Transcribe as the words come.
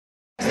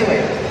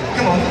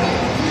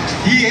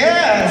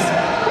Yes!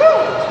 Woo!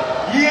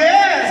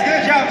 Yes!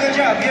 Good job, good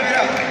job. Give it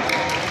up.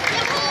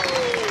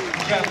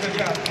 Good job, good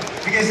job.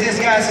 Because this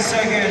guys is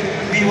so good,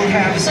 we will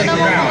have a second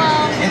round.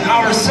 And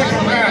our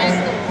second round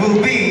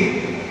will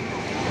be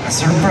a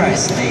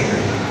surprise later.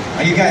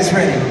 Are you guys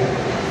ready?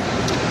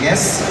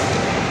 Yes?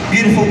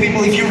 Beautiful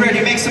people, if you're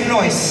ready, make some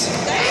noise.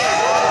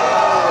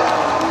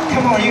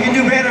 Come on, you can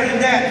do better than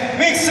that.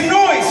 Make some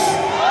noise!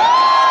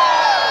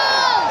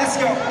 Let's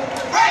go.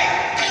 Right!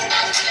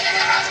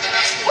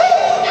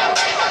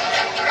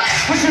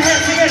 Put your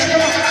hands together, come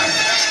on.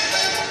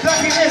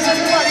 Clap your hands,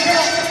 everybody, come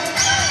on.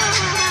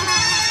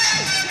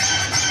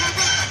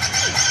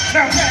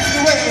 Now pass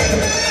the way.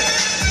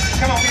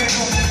 Come on,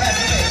 beautiful, pass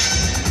the way.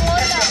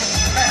 Let's go,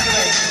 pass the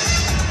way.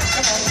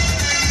 Come on.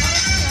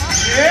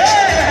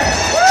 Yeah!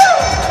 Woo!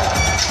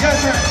 Your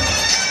turn.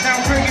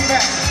 Now bring it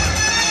back.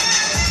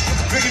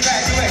 Bring it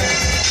back away.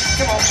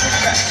 Come on, bring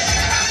it back.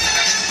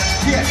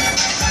 Yes.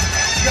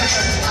 Your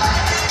turn.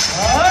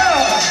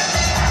 Oh!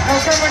 Now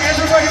come on,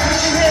 everybody,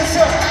 put your hands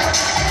up.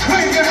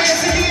 Wave your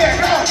hands in the air.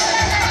 Come on.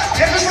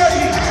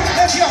 Everybody,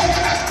 let's go.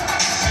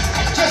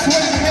 Just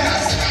wave your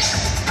hands.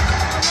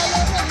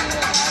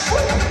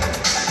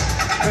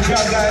 Good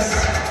job, guys.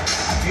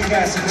 You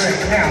guys are great.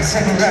 Now,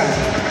 second round.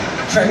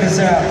 Check this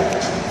out.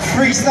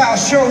 Freestyle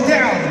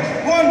showdown.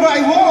 1 by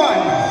 1.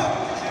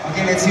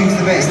 Okay, let's see who's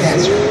the best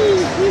dancer.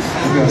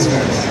 Who goes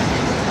first?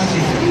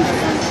 Okay.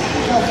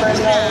 Go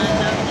first, man.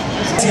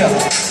 Let's go.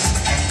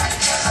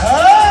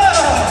 Oh!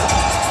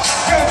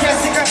 Go,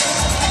 Jessica.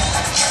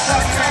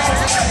 Come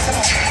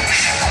on.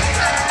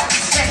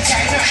 From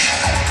China.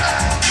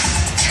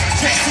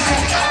 Jessica.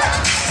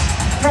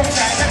 From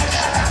China.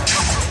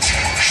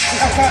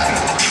 No copy.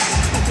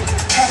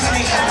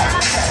 Copy.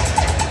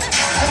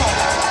 Come on.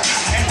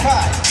 And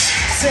 5,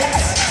 6.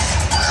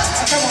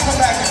 Oh, come on, come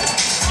back.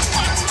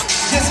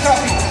 Just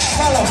copy.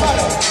 Follow.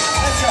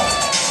 Let's go.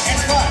 And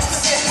 5,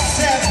 6,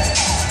 7.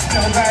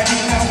 Nobody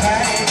but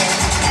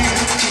you.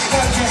 Go,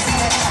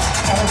 Jessica.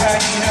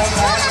 Nobody but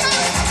you.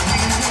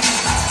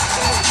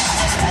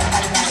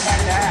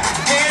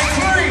 And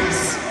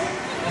freeze.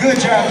 Good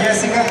job,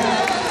 Jessica.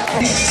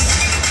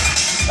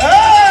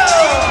 Oh!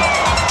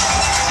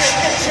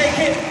 Shake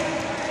it.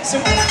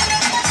 Some more.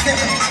 Step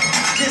it.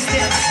 Just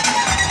dance.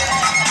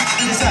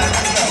 To the side.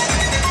 Let's go.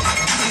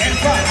 And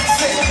 5,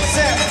 6,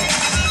 7.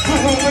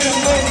 Move it.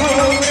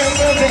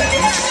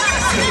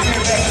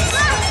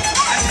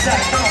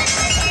 Outside, come on.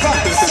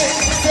 5, 6,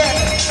 7.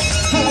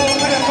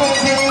 Move it.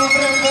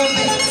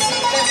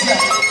 Let's go.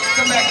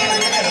 Come back here.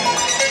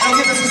 Now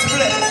give us a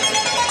split.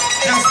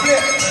 Now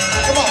split.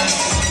 Come on.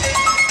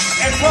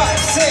 And 5,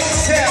 6,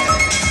 7.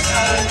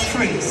 Now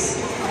freeze.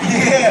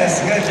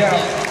 Yes, good job.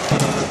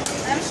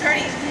 I'm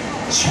Shirley.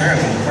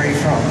 Shirley, where are you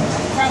from?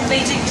 From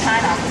Beijing,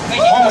 China.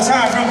 One more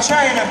time, from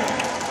China.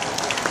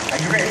 Are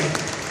you ready?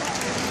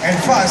 And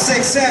 5,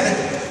 6, 7.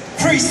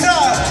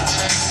 Freestyle.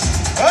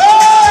 Oh!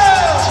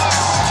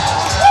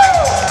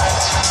 Woo!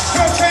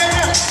 From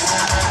China.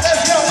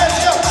 Let's go.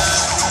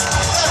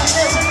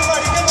 Yes,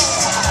 everybody, come on.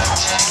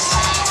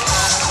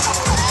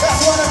 That's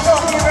what I'm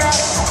talking about.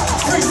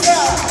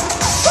 Freestyle.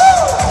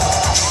 Woo!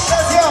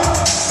 Let's go.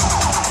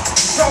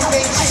 From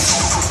Beijing.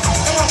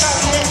 Come on,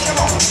 come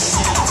on.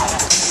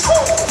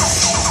 Woo!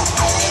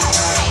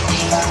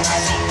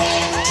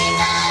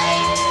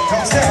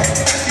 Don't stop.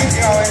 Keep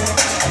going.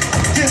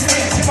 Just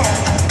dance, come on.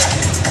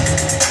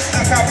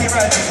 Now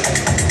copyright.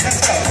 Let's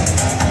go.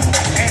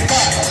 And 5,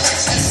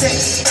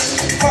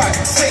 6, 5,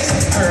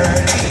 6.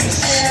 Burning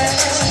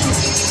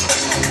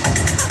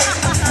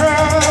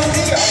from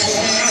the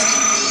ocean.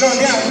 Go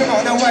down, come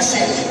on, now wash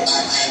it.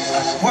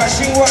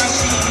 Washing.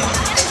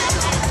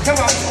 Come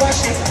on,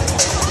 wash it.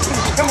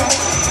 Come on.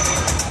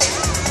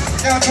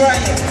 Now dry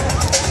it.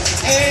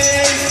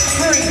 And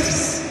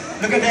freeze.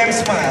 Look at them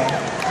smile.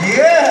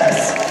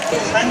 Yes.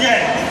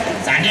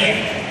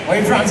 Sanjay. Where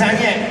you from,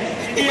 Sanjay?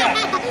 India. Give it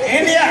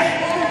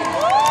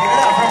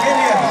up from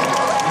India.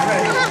 You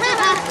ready?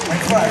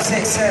 And 5,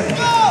 6, 7.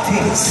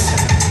 Peace.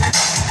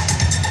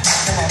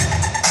 Come on.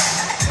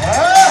 Oh!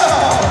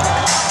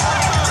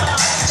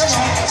 Come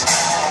on.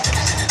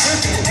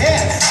 Look at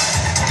this.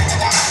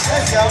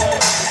 Let's go.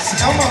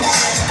 Slow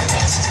motion.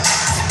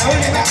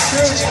 Slowly but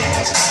surely.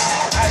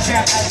 Aja.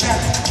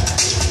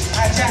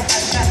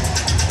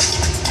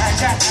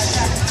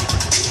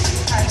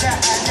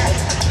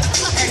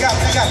 Leg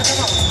up,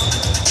 come on.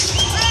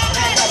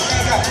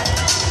 Leg up.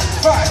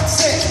 5,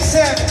 6,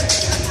 7.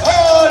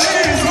 All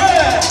is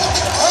well.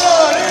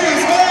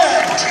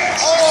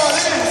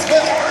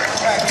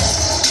 Right.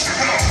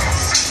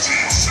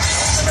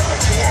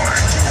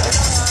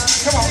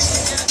 Come on.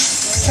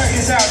 Check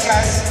this out,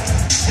 guys.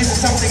 This is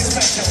something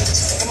special.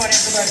 Come on,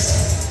 everybody.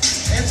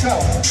 Let's go.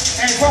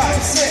 And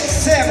 5,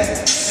 6, 7.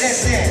 Let's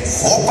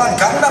dance. Open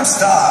Gangnam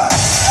Style.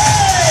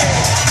 Hey!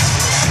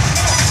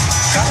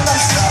 Gangnam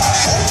Style.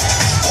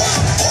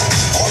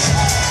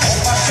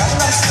 Open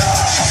Gangnam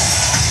Style.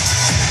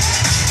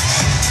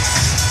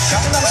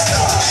 Gangnam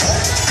Style.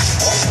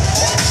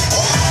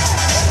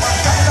 Open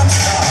Gangnam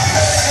Style.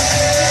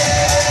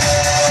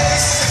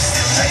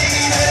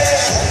 Sexy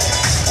lady.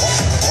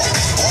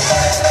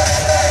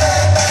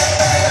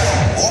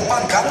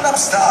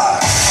 Star.